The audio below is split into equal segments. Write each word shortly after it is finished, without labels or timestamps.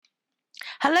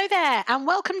Hello there, and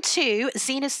welcome to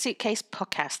Zena's Suitcase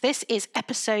Podcast. This is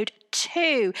episode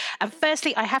 2. And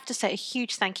firstly, I have to say a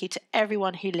huge thank you to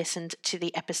everyone who listened to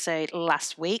the episode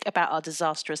last week about our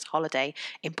disastrous holiday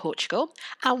in Portugal.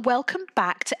 And welcome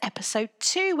back to episode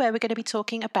 2, where we're going to be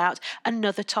talking about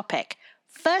another topic.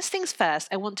 First things first,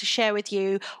 I want to share with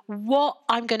you what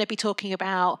I'm going to be talking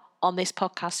about on this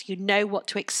podcast, so you know what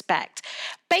to expect.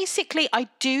 Basically, I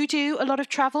do a lot of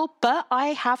travel, but I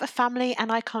have a family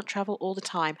and I can't travel all the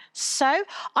time. So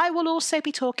I will also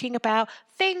be talking about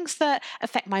things that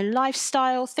affect my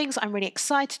lifestyle, things I'm really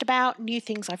excited about, new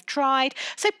things I've tried.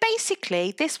 So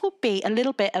basically, this will be a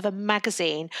little bit of a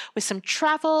magazine with some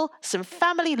travel, some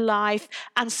family life,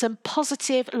 and some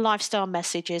positive lifestyle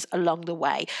messages along the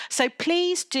way. So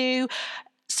please do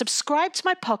subscribe to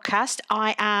my podcast.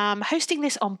 I am hosting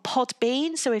this on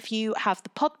Podbean, so if you have the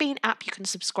Podbean app, you can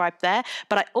subscribe there.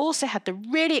 But I also had the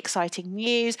really exciting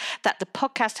news that the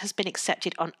podcast has been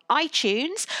accepted on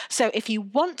iTunes. So if you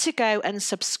want to go and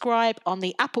subscribe on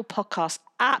the Apple Podcast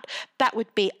app, that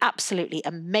would be absolutely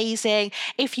amazing.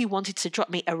 If you wanted to drop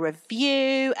me a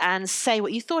review and say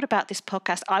what you thought about this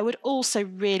podcast, I would also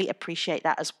really appreciate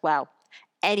that as well.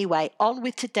 Anyway, on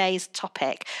with today's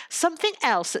topic. Something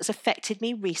else that's affected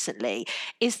me recently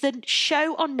is the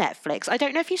show on Netflix. I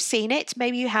don't know if you've seen it.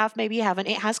 Maybe you have, maybe you haven't.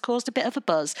 It has caused a bit of a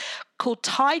buzz, called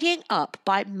Tidying Up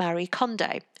by Marie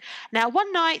Kondo. Now,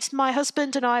 one night, my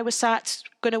husband and I were sat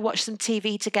going to watch some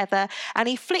TV together, and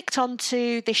he flicked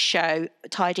onto this show,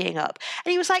 Tidying Up.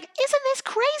 And he was like, "Isn't this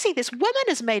crazy? This woman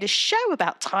has made a show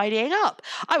about tidying up."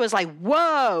 I was like,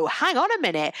 whoa, hang on a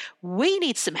minute. We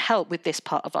need some help with this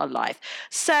part of our life.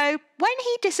 So when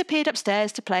he disappeared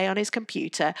upstairs to play on his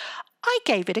computer, I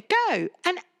gave it a go.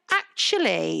 And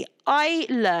actually, I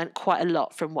learned quite a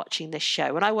lot from watching this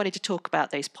show, and I wanted to talk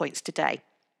about those points today.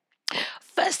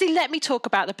 Firstly, let me talk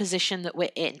about the position that we're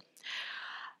in.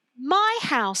 My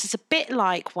house is a bit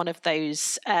like one of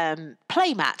those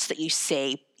play mats that you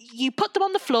see. You put them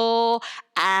on the floor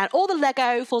and all the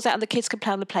Lego falls out and the kids can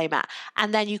play on the play mat.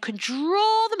 And then you can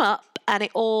draw them up and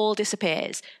it all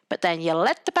disappears. But then you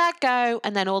let the bag go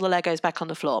and then all the Lego's back on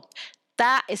the floor.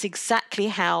 That is exactly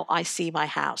how I see my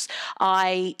house.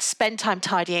 I spend time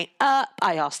tidying up.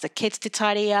 I ask the kids to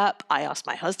tidy up. I ask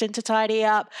my husband to tidy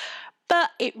up.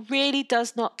 But it really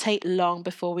does not take long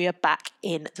before we are back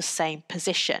in the same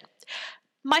position.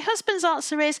 My husband's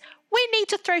answer is, we need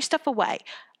to throw stuff away.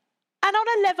 And on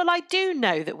a level, I do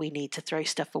know that we need to throw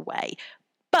stuff away.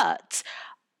 But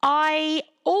I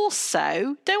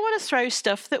also don't want to throw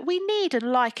stuff that we need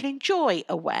and like and enjoy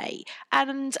away.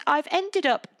 And I've ended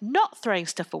up not throwing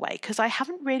stuff away because I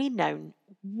haven't really known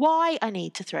why I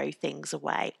need to throw things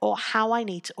away or how I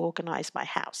need to organise my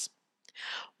house.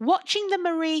 Watching the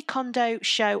Marie Kondo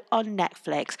show on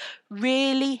Netflix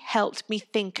really helped me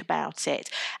think about it.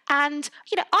 And,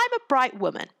 I'm a bright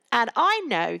woman, and I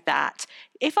know that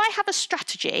if I have a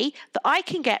strategy that I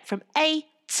can get from A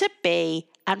to B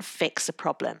and fix a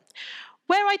problem.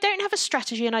 Where I don't have a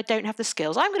strategy and I don't have the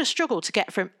skills, I'm going to struggle to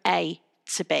get from A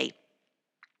to B.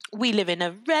 We live in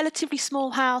a relatively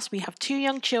small house. We have 2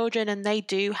 young children and they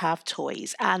do have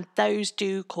toys, and those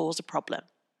do cause a problem.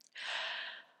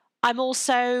 I'm not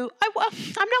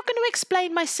going to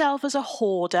explain myself as a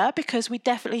hoarder because we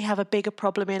definitely have a bigger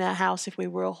problem in our house if we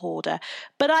were a hoarder.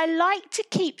 But I like to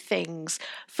keep things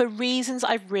for reasons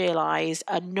I've realised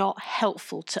are not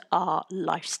helpful to our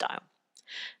lifestyle.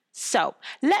 So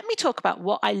let me talk about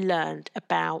what I learned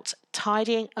about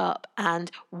tidying up and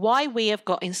why we have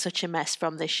got in such a mess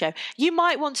from this show. You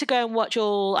might want to go and watch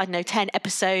all, 10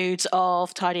 episodes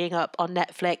of Tidying Up on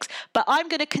Netflix, but I'm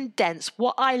going to condense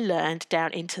what I learned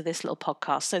down into this little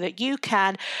podcast so that you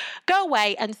can go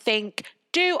away and think,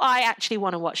 do I actually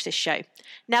want to watch this show?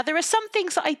 Now, there are some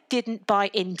things that I didn't buy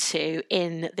into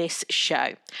in this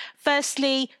show.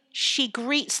 Firstly, she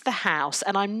greets the house,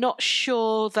 and I'm not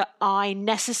sure that I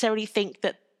necessarily think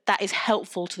that is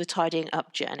helpful to the tidying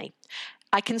up journey.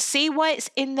 I can see why it's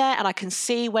in there, and I can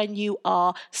see when you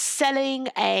are selling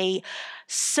a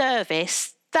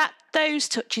service that those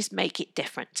touches make it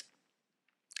different.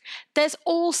 There's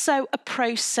also a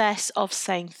process of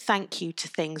saying thank you to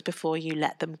things before you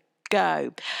let them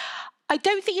go. I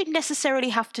don't think you necessarily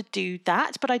have to do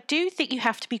that, but I do think you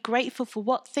have to be grateful for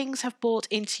what things have brought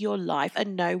into your life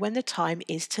and know when the time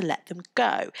is to let them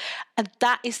go. And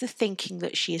that is the thinking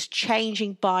that she is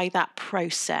changing by that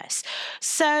process.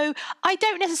 So I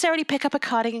don't necessarily pick up a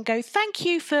cardigan and go, "Thank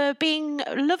you for being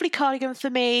a lovely cardigan for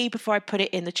me," before I put it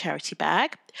in the charity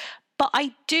bag. But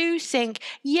I do think,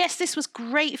 yes, this was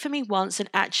great for me once, and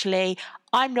actually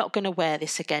I'm not going to wear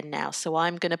this again now. So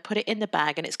I'm going to put it in the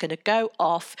bag and it's going to go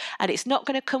off and it's not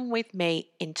going to come with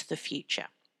me into the future.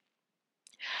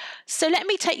 So let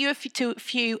me take you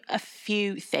to a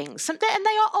few things. And they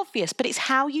are obvious, but it's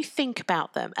how you think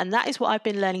about them. And that is what I've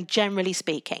been learning, generally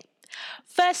speaking.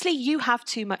 Firstly, you have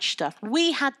too much stuff.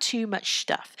 We had too much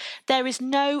stuff. There is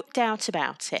no doubt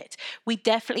about it. We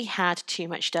definitely had too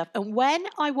much stuff. And when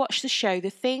I watched the show, the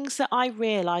things that I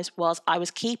realised was I was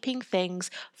keeping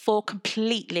things for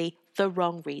completely the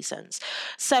wrong reasons.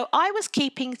 So I was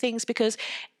keeping things because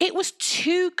it was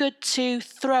too good to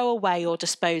throw away or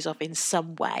dispose of in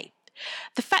some way.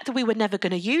 The fact that we were never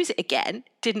going to use it again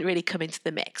didn't really come into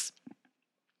the mix.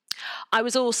 I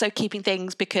was also keeping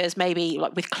things because maybe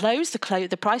like with clothes,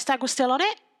 the price tag was still on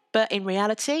it, but in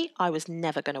reality, I was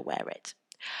never going to wear it.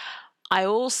 I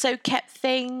also kept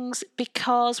things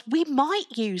because we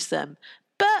might use them,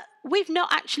 but we've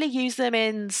not actually used them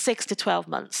in 6 to 12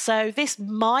 months. So this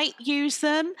might use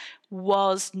them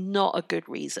was not a good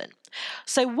reason.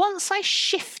 So once I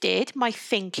shifted my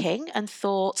thinking and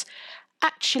thought,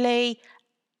 actually,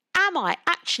 am I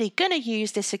actually going to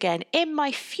use this again in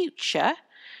my future?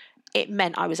 It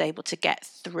meant I was able to get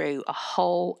through a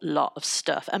whole lot of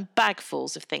stuff, and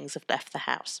bagfuls of things have left the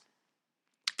house.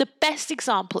 The best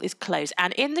example is clothes.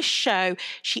 And in the show,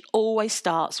 she always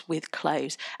starts with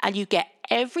clothes. And you get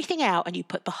everything out and you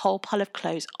put the whole pile of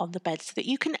clothes on the bed so that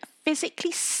you can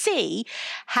physically see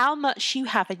how much you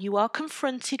have. And you are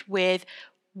confronted with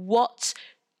what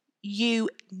you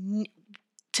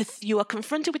are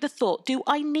confronted with the thought, do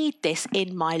I need this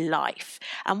in my life?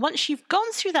 And once you've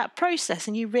gone through that process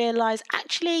and you realise,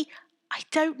 actually, I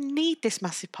don't need this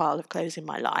massive pile of clothes in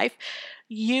my life,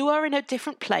 you are in a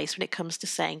different place when it comes to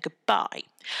saying goodbye.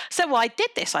 So I did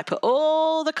this. I put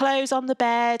all the clothes on the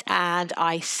bed and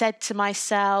I said to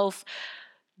myself,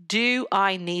 do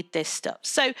I need this stuff?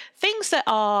 So things that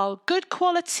are good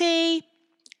quality,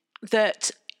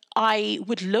 that I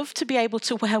would love to be able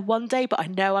to wear one day, but I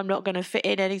know I'm not going to fit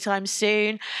in anytime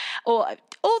soon, or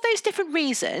all those different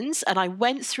reasons. And I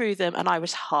went through them and I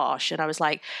was harsh and I was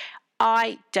like,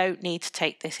 I don't need to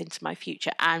take this into my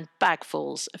future. And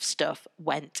bagfuls of stuff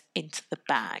went into the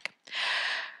bag.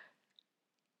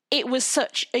 It was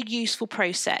such a useful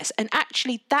process. And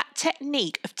actually that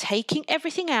technique of taking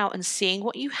everything out and seeing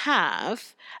what you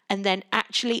have, and then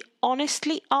actually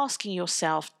honestly asking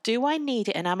yourself, do I need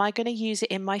it and am I going to use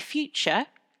it in my future,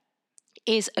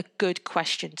 is a good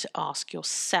question to ask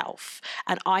yourself.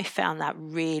 And I found that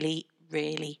really,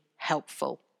 really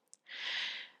helpful.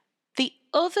 The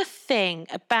other thing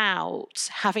about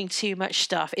having too much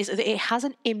stuff is that it has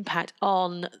an impact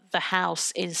on the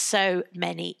house in so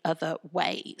many other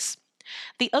ways.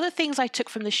 The other things I took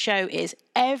from the show is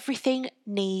everything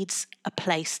needs a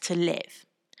place to live.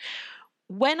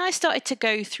 When I started to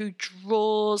go through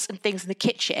drawers and things in the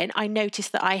kitchen, I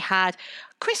noticed that I had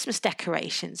Christmas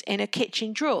decorations in a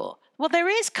kitchen drawer. Well, there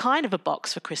is kind of a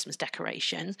box for Christmas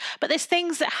decorations, but there's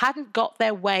things that hadn't got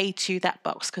their way to that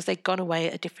box because they'd gone away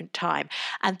at a different time.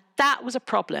 And that was a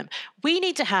problem. We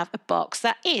need to have a box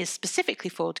that is specifically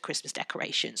for Christmas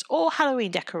decorations or Halloween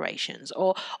decorations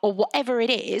or whatever it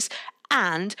is.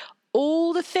 And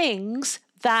all the things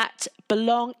that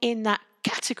belong in that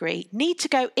category need to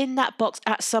go in that box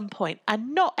at some point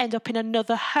and not end up in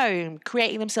another home,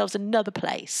 creating themselves another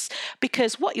place.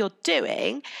 Because what you're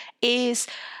doing is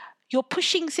you're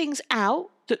pushing things out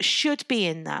that should be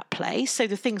in that place. So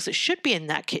the things that should be in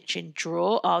that kitchen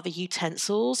drawer are the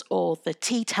utensils or the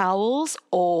tea towels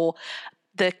or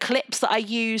the clips that I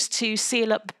use to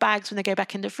seal up the bags when they go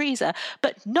back in the freezer,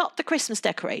 but not the Christmas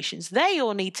decorations. They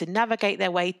all need to navigate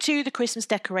their way to the Christmas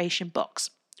decoration box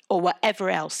or whatever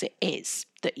else it is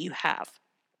that you have.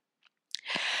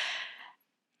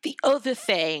 The other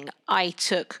thing I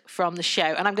took from the show,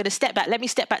 and I'm going to step back, let me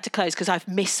step back to clothes because I've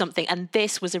missed something, and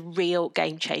this was a real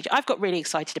game changer. I've got really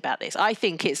excited about this. I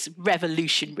think it's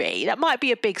revolutionary. That might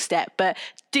be a big step, but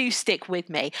do stick with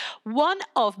me. One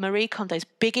of Marie Kondo's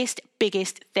biggest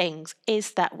things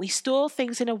is that we store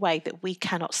things in a way that we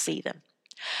cannot see them.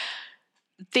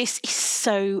 This is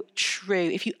so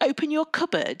true. If you open your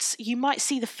cupboards, you might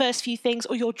see the first few things,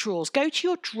 or your drawers. Go to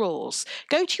your drawers.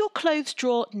 Go to your clothes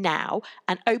drawer now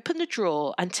and open the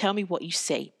drawer and tell me what you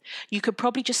see. You could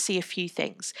probably just see a few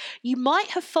things. You might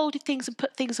have folded things and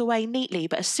put things away neatly,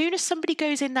 but as soon as somebody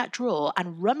goes in that drawer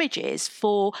and rummages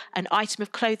for an item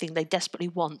of clothing they desperately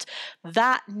want,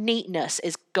 that neatness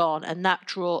is gone and that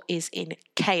drawer is in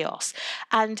chaos.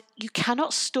 And you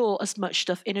cannot store as much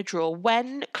stuff in a drawer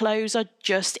when clothes are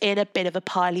just in a bit of a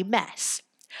piley mess.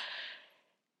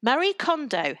 Marie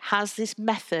Kondo has this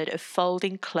method of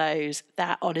folding clothes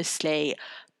that honestly,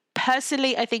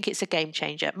 personally, I think it's a game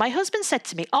changer. My husband said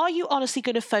to me, "Are you honestly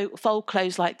going to fold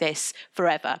clothes like this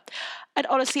forever?" And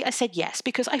honestly, I said yes,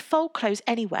 because I fold clothes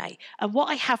anyway. And what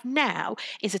I have now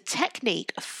is a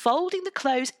technique of folding the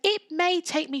clothes. It may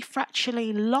take me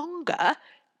fractionally longer,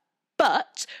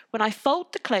 but when I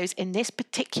fold the clothes in this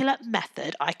particular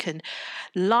method, I can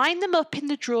line them up in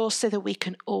the drawers so that we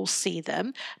can all see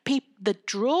them. The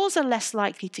drawers are less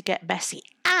likely to get messy,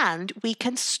 and we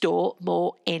can store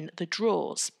more in the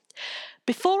drawers.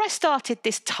 Before I started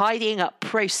this tidying up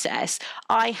process,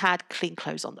 I had clean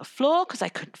clothes on the floor because I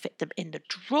couldn't fit them in the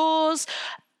drawers.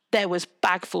 There was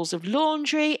bagfuls of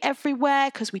laundry everywhere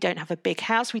because we don't have a big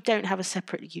house. We don't have a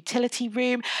separate utility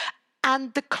room.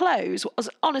 And the clothes was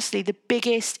honestly the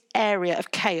biggest area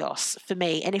of chaos for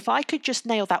me. And if I could just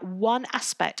nail that one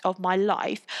aspect of my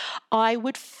life, I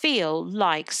would feel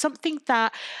like something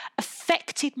that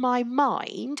affected my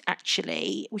mind,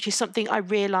 actually, which is something I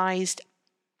realized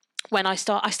when I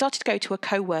started to go to a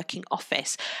co-working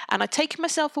office, and I'd taken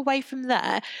myself away from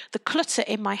there. The clutter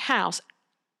in my house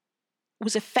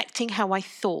was affecting how I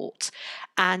thought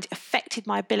and affected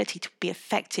my ability to be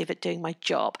effective at doing my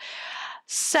job.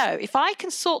 So if I can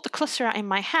sort the clutter out in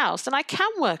my house, then I can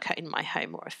work out in my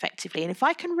home more effectively. And if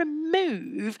I can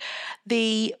remove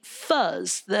the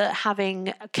fuzz that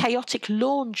having chaotic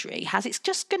laundry has, it's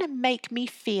just going to make me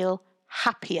feel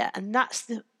happier. And that's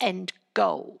the end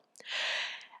goal.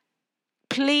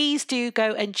 Please do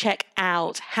go and check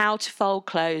out How to Fold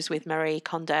Clothes with Marie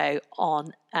Kondo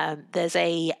on. There's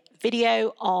a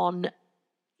video on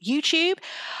YouTube.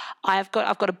 I've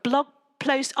got a blog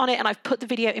post on it, and I've put the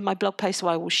video in my blog post, so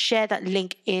I will share that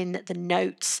link in the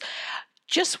notes.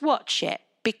 Just watch it,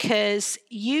 because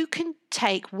you can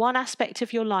take one aspect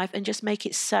of your life and just make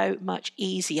it so much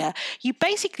easier. You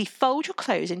basically fold your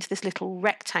clothes into this little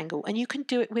rectangle, and you can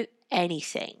do it with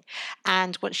anything.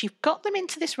 And once you've got them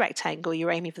into this rectangle,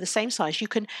 you're aiming for the same size, you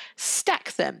can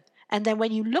stack them. And then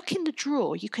when you look in the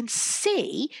drawer, you can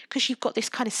see, because you've got this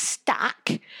kind of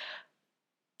stack,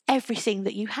 everything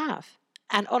that you have.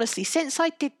 And honestly, since I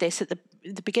did this at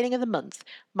the beginning of the month,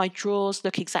 my drawers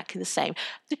look exactly the same.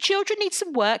 The children need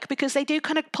some work because they do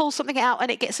kind of pull something out and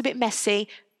it gets a bit messy.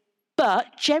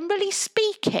 But generally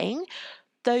speaking,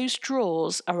 those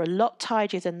drawers are a lot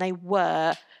tidier than they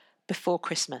were before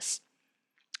Christmas.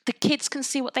 The kids can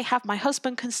see what they have. My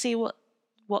husband can see what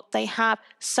they have.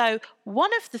 So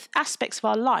one of the aspects of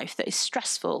our life that is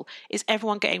stressful is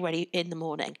everyone getting ready in the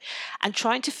morning and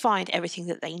trying to find everything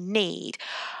that they need.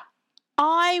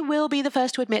 I will be the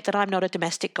first to admit that I'm not a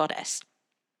domestic goddess.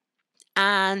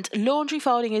 And laundry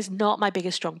folding is not my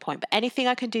biggest strong point, but anything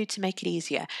I can do to make it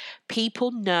easier.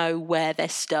 People know where their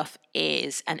stuff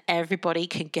is, and everybody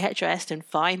can get dressed and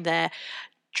find their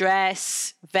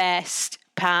dress, vest,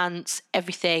 pants,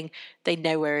 everything. They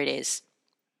know where it is.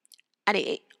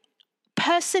 And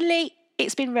personally,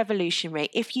 it's been revolutionary.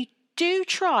 If you do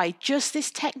try just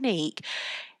this technique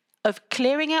of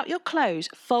clearing out your clothes,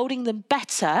 folding them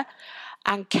better,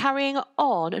 and carrying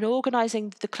on and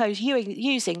organising the clothes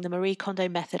using the Marie Kondo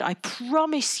method, I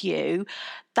promise you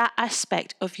that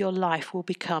aspect of your life will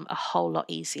become a whole lot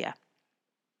easier.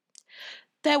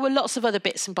 There were lots of other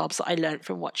bits and bobs that I learned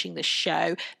from watching this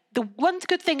show. The one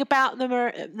good thing about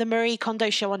the Marie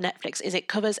Kondo show on Netflix is it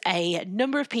covers a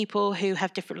number of people who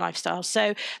have different lifestyles.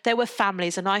 So there were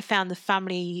families, and I found the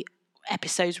family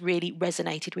episodes really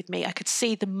resonated with me. I could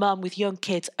see the mum with young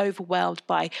kids overwhelmed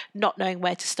by not knowing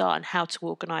where to start and how to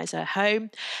organise her home.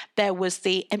 There was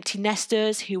the empty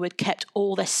nesters who had kept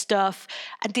all their stuff,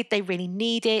 and did they really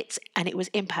need it? And it was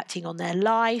impacting on their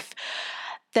life.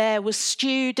 There was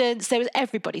students, there was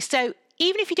everybody. So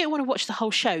even if you don't want to watch the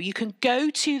whole show, you can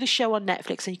go to the show on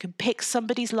Netflix and you can pick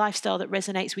somebody's lifestyle that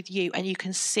resonates with you, and you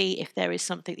can see if there is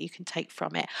something that you can take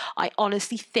from it. I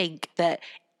honestly think that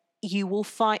you will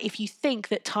find, if you think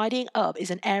that tidying up is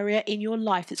an area in your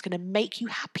life that's going to make you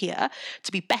happier,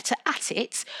 to be better at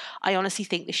it, I honestly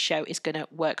think this show is going to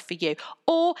work for you.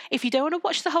 Or if you don't want to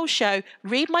watch the whole show,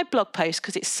 read my blog post,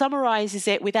 because it summarizes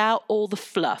it without all the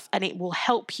fluff, and it will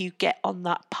help you get on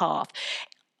that path.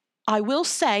 I will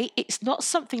say it's not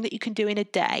something that you can do in a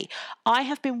day. I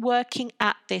have been working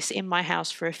at this in my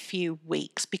house for a few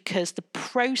weeks, because the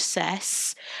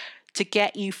process to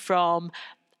get you from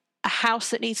a house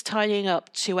that needs tidying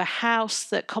up to a house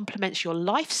that complements your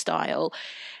lifestyle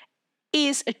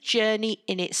is a journey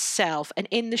in itself. And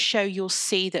in the show, you'll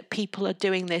see that people are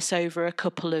doing this over a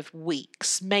couple of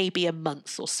weeks, maybe a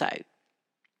month or so.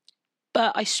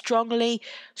 But I strongly,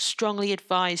 strongly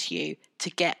advise you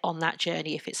to get on that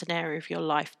journey if it's an area of your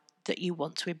life that you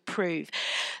want to improve.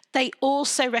 They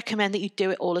also recommend that you do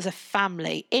it all as a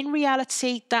family. In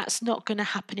reality, that's not going to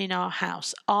happen in our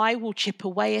house. I will chip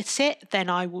away at it, then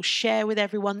I will share with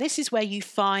everyone. This is where you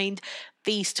find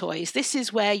these toys. This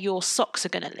is where your socks are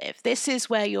going to live. This is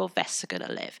where your vests are going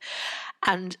to live.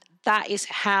 And that is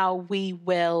how we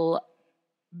will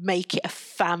make it a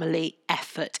family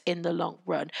effort in the long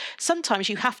run. Sometimes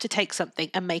you have to take something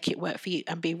and make it work for you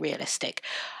and be realistic.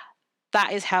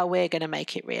 That is how we're going to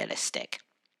make it realistic.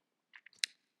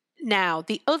 Now,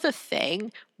 the other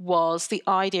thing was the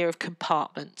idea of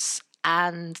compartments.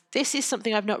 And this is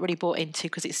something I've not really bought into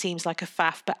because it seems like a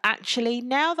faff. But actually,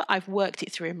 now that I've worked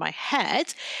it through in my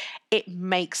head, it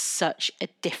makes such a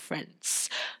difference.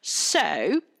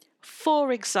 So,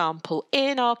 for example,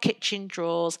 in our kitchen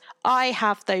drawers, I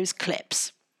have those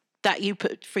clips that you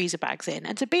put freezer bags in.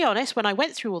 And to be honest, when I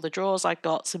went through all the drawers, I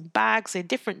got some bags in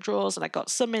different drawers and I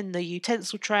got some in the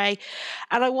utensil tray.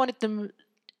 And I wanted them...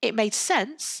 It made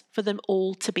sense for them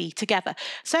all to be together.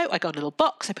 So I got a little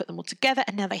box, I put them all together,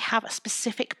 and now they have a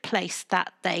specific place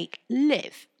that they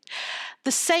live.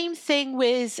 The same thing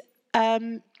with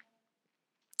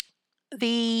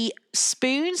the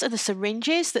spoons and the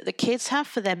syringes that the kids have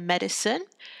for their medicine.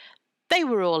 They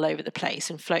were all over the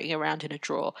place and floating around in a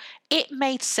drawer. It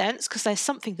made sense because there's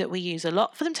something that we use a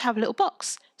lot for them to have a little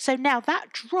box. So now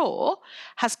that drawer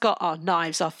has got our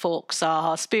knives, our forks,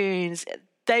 our spoons,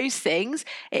 those things.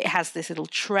 It has this little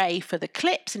tray for the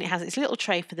clips and it has this little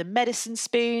tray for the medicine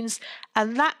spoons.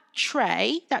 And that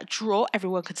tray, that drawer,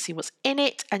 everyone can see what's in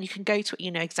it and you can go to it,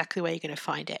 you know exactly where you're going to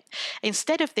find it.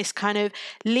 Instead of this kind of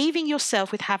leaving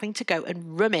yourself with having to go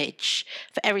and rummage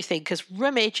for everything, because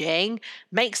rummaging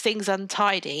makes things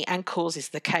untidy and causes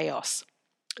the chaos.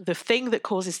 The thing that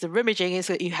causes the rummaging is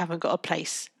that you haven't got a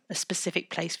specific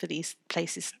place for these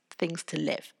things to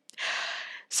live.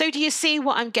 So do you see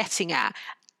what I'm getting at?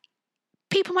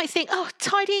 People might think, oh,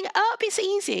 tidying up, it's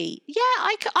easy. Yeah,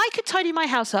 I could tidy my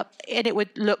house up and it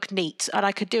would look neat and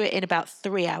I could do it in about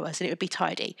 3 hours and it would be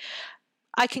tidy.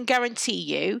 I can guarantee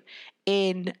you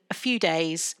in a few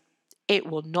days, it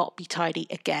will not be tidy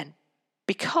again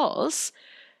because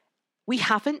we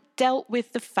haven't dealt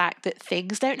with the fact that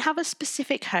things don't have a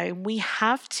specific home. We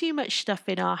have too much stuff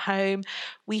in our home.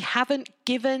 We haven't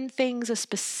given things a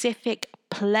specific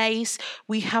place.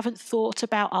 We haven't thought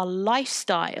about our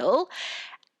lifestyle.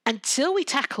 Until we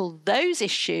tackle those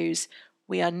issues,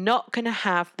 we are not going to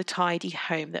have the tidy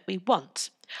home that we want.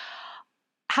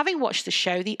 Having watched the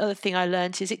show, the other thing I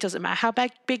learned is it doesn't matter how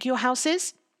big your house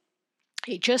is.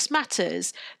 It just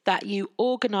matters that you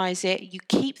organise it, you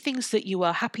keep things that you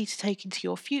are happy to take into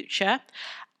your future,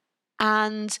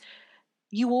 and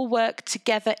you all work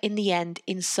together in the end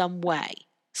in some way.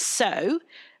 So,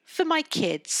 for my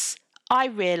kids, I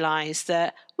realised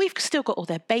that we've still got all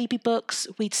their baby books,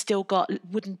 we'd still got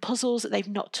wooden puzzles that they've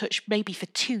not touched maybe for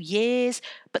 2 years,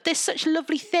 but they're such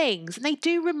lovely things, and they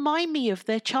do remind me of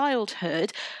their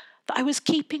childhood that I was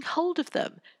keeping hold of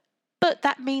them. But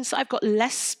that means that I've got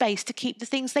less space to keep the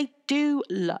things they do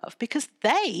love because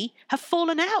they have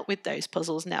fallen out with those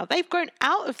puzzles now. They've grown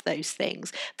out of those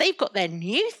things. They've got their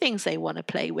new things they want to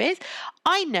play with.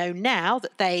 I know now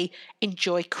that they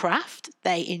enjoy craft,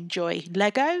 they enjoy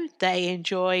Lego, they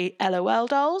enjoy LOL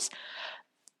dolls.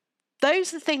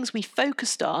 Those are the things we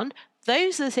focused on.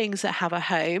 Those are the things that have a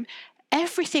home.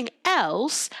 Everything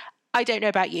else... I don't know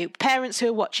about you, parents who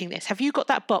are watching this, have you got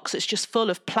that box that's just full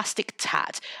of plastic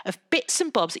tat, of bits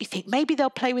and bobs that you think maybe they'll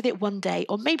play with it one day,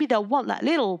 or maybe they'll want that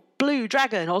little blue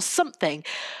dragon or something?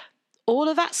 All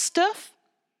of that stuff,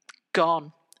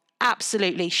 gone.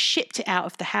 Absolutely shipped it out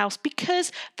of the house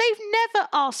because they've never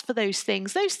asked for those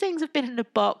things. Those things have been in a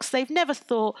box. They've never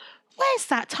thought, where's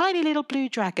that tiny little blue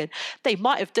dragon? They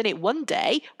might have done it one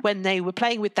day when they were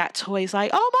playing with that toy. It's like,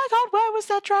 oh my God, where was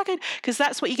that dragon? Because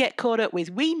that's what you get caught up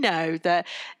with. We know that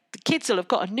the kids will have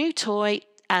got a new toy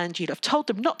and you'd have told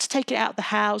them not to take it out of the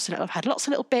house and it'll have had lots of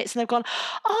little bits and they've gone,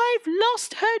 I've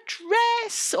lost her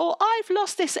dress or I've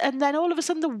lost this. And then all of a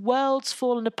sudden the world's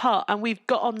fallen apart and we've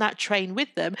got on that train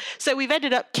with them. So we've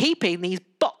ended up keeping these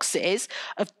boxes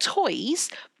of toys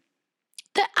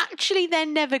that actually they're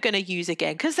never going to use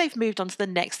again because they've moved on to the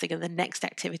next thing and the next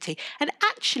activity. And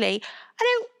actually,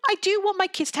 I do want my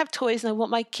kids to have toys and I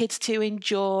want my kids to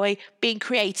enjoy being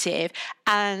creative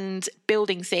and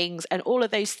building things and all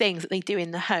of those things that they do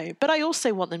in the home. But I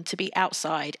also want them to be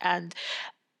outside and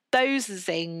those are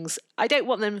things. I don't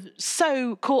want them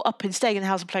so caught up in staying in the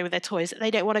house and playing with their toys that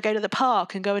they don't want to go to the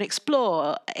park and go and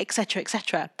explore, etc.,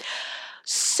 etc.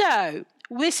 So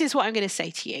this is what I'm going to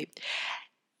say to you.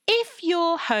 If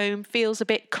your home feels a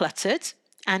bit cluttered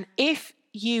and if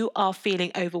you are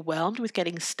feeling overwhelmed with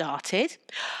getting started,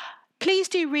 please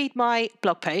do read my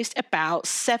blog post about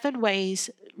 7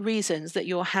 reasons that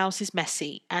your house is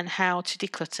messy and how to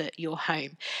declutter your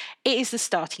home. It is the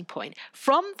starting point.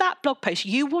 From that blog post,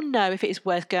 you will know if it is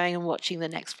worth going and watching the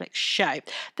Netflix show.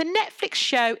 The Netflix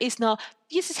show is not,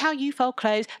 this is how you fold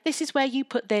clothes, this is where you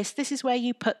put this is where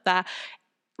you put that.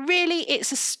 Really,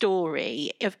 it's a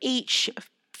story of each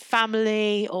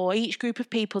family or each group of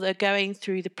people that are going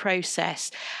through the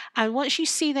process. And once you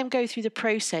see them go through the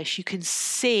process, you can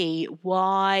see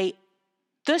why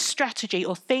the strategy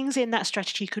or things in that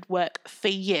strategy could work for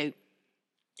you.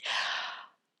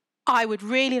 I would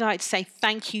really like to say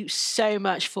thank you so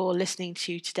much for listening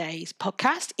to today's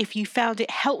podcast. If you found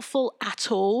it helpful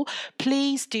at all,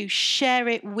 please do share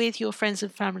it with your friends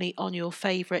and family on your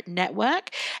favourite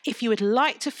network. If you would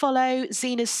like to follow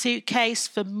Zina's Suitcase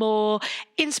for more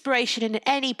inspiration in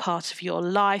any part of your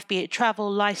life, be it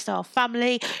travel, lifestyle,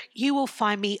 family, you will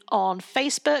find me on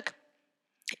Facebook,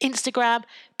 Instagram,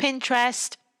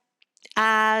 Pinterest,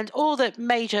 and all the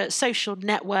major social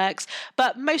networks.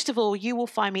 But most of all, you will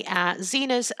find me at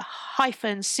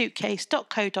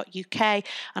zinas-suitcase.co.uk,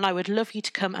 and I would love you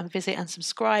to come and visit and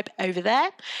subscribe over there.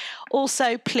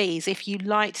 Also, please, if you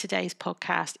like today's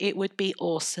podcast, it would be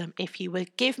awesome if you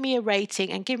would give me a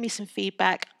rating and give me some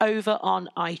feedback over on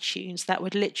iTunes. That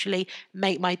would literally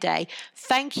make my day.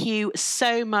 Thank you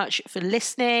so much for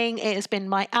listening. It has been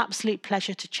my absolute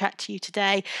pleasure to chat to you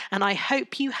today, and I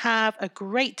hope you have a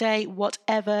great day,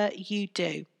 whatever you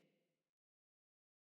do.